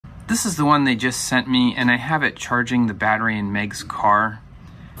This is the one they just sent me, and I have it charging the battery in Meg's car.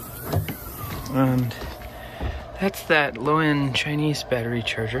 And that's that low-end Chinese battery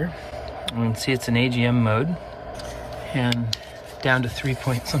charger. You can see it's in AGM mode and down to 3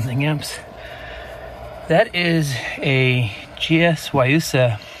 point something amps. That is a GS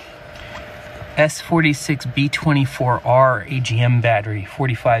Wayusa S46B24R AGM battery,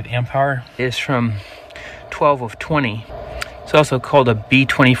 45 amp hour. It is from 12 of 20. It's also called a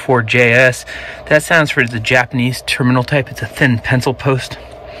B24JS. That stands for the Japanese terminal type. It's a thin pencil post.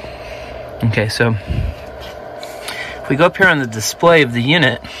 Okay, so if we go up here on the display of the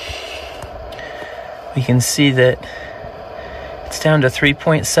unit, we can see that it's down to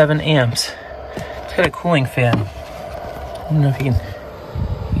 3.7 amps. It's got a cooling fan. I don't know if you can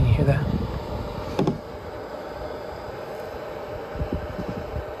hear that.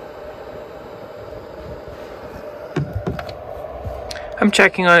 I'm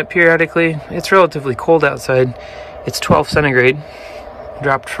checking on it periodically. It's relatively cold outside. It's 12 centigrade,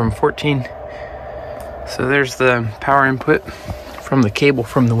 dropped from 14. So there's the power input from the cable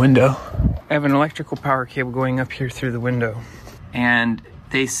from the window. I have an electrical power cable going up here through the window. And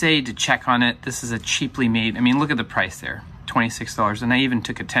they say to check on it. This is a cheaply made, I mean, look at the price there, $26. And I even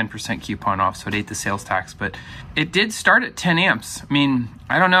took a 10% coupon off, so it ate the sales tax. But it did start at 10 amps. I mean,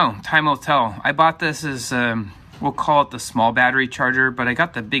 I don't know, time will tell. I bought this as, we'll call it the small battery charger, but I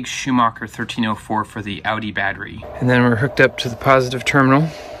got the big Schumacher 1304 for the Audi battery. And then we're hooked up to the positive terminal,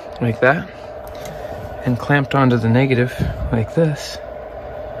 like that, and clamped onto the negative, like this.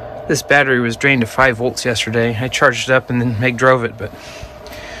 This battery was drained to 5 volts yesterday. I charged it up and then Meg drove it, but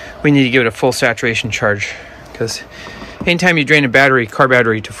we need to give it a full saturation charge, because anytime you drain a battery, car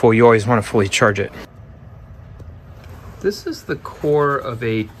battery to full, you always want to fully charge it. This is the core of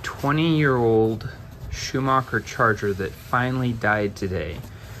a 20-year-old Schumacher charger that finally died today.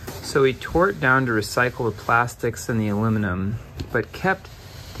 So he tore it down to recycle the plastics and the aluminum, but kept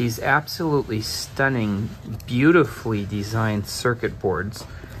these absolutely stunning, beautifully designed circuit boards.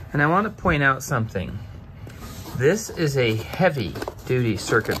 And I want to point out something. This is a heavy-duty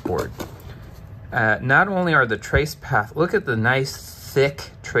circuit board. Not only are the trace paths, look at the nice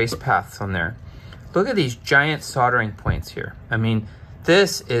thick trace paths on there. Look at these giant soldering points here. I mean,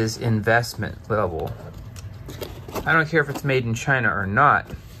 this is investment level. I don't care if it's made in China or not.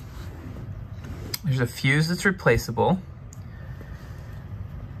 There's a fuse that's replaceable.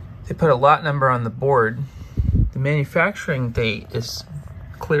 They put a lot number on the board. The manufacturing date is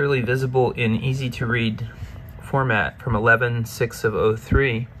clearly visible in easy to read format from 11/6 of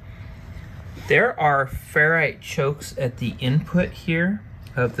 03. There are ferrite chokes at the input here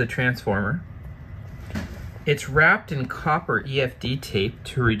of the transformer. It's wrapped in copper EFD tape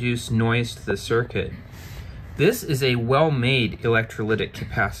to reduce noise to the circuit. This is a well-made electrolytic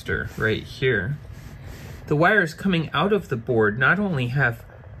capacitor right here. The wires coming out of the board not only have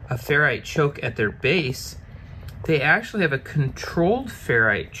a ferrite choke at their base, they actually have a controlled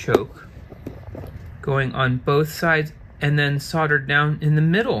ferrite choke going on both sides and then soldered down in the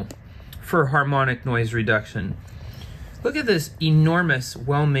middle for harmonic noise reduction. Look at this enormous,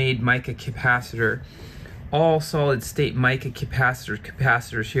 well-made mica capacitor. All solid state mica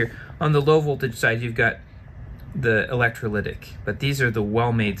capacitors here. On the low voltage side, you've got the electrolytic, but these are the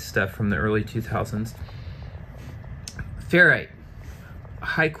well-made stuff from the early 2000s. Ferrite,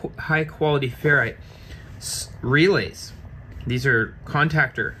 high quality ferrite. Relays. These are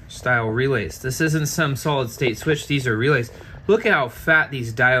contactor style relays. This isn't some solid state switch, these are relays. Look at how fat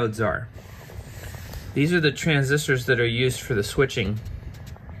these diodes are. These are the transistors that are used for the switching,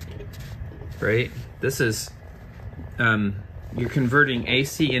 right? This is, you're converting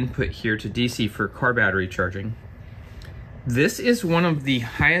AC input here to DC for car battery charging. This is one of the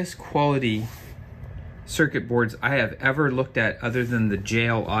highest quality circuit boards I have ever looked at, other than the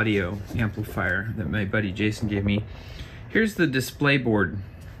JL audio amplifier that my buddy Jason gave me. Here's the display board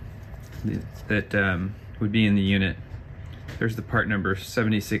that would be in the unit. There's the part number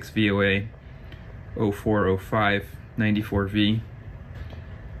 76 VOA 0405 94V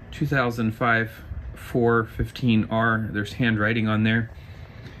 2005 415R. There's handwriting on there.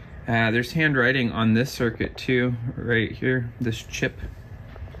 There's handwriting on this circuit too, right here, this chip.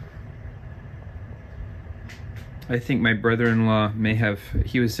 I think my brother-in-law may have,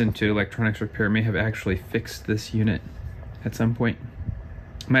 he was into electronics repair, may have actually fixed this unit at some point.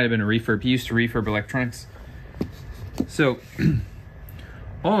 Might have been a refurb. He used to refurb electronics. So,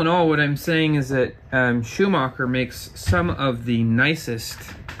 all in all, what I'm saying is that Schumacher makes some of the nicest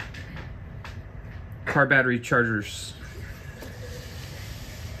car battery chargers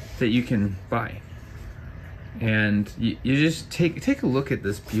that you can buy. And you just take a look at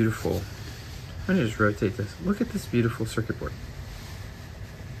this beautiful, let me just rotate this. Look at this beautiful circuit board.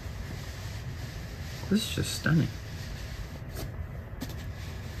 This is just stunning.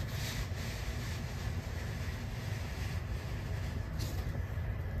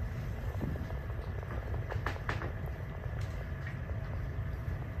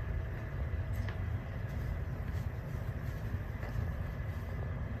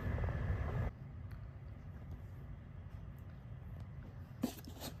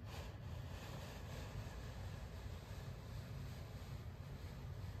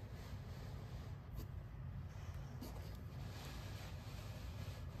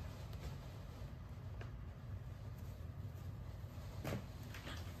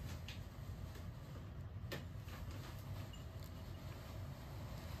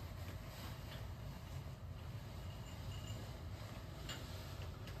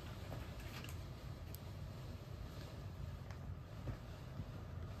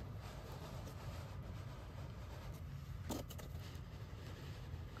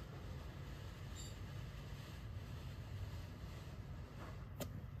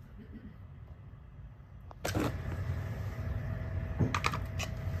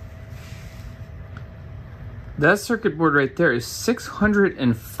 That circuit board right there is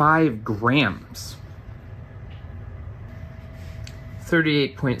 605 grams.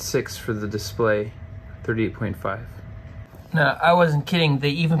 38.6 for the display, 38.5. Now, I wasn't kidding.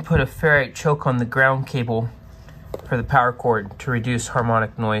 They even put a ferrite choke on the ground cable for the power cord to reduce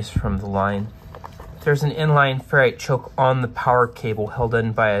harmonic noise from the line. There's an inline ferrite choke on the power cable held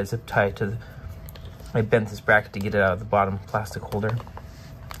in by a zip tie to the... I bent this bracket to get it out of the bottom plastic holder.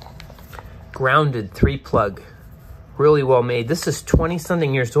 Grounded 3-plug, really well made. This is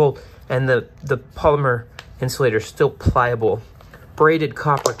 20-something years old, and the polymer insulator is still pliable. Braided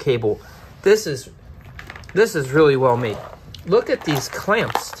copper cable. This is really well made. Look at these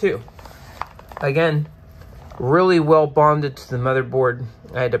clamps too. Again, really well bonded to the motherboard.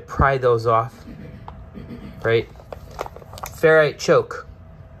 I had to pry those off, right? Ferrite choke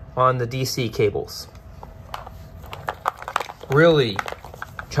on the DC cables. Really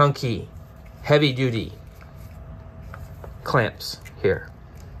chunky, heavy duty clamps here,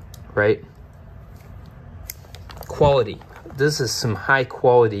 right? Quality. This is some high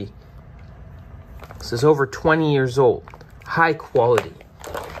quality. This is over 20 years old. High quality.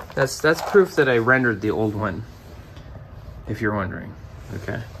 That's proof that I rendered the old one, if you're wondering.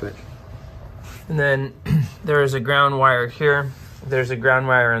 Okay, but and then there is a ground wire here. There's a ground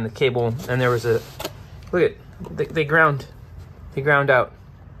wire on the cable, and there was a look at they ground out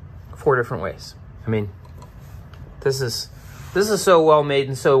 4 different ways. I mean, this is so well made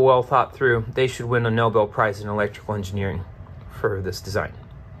and so well thought through. They should win a Nobel Prize in electrical engineering for this design.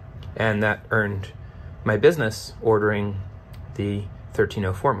 And that earned my business ordering the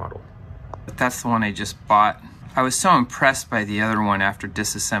 1304 model. But that's the one I just bought. I was so impressed by the other one after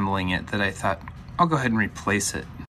disassembling it that I thought, I'll go ahead and replace it.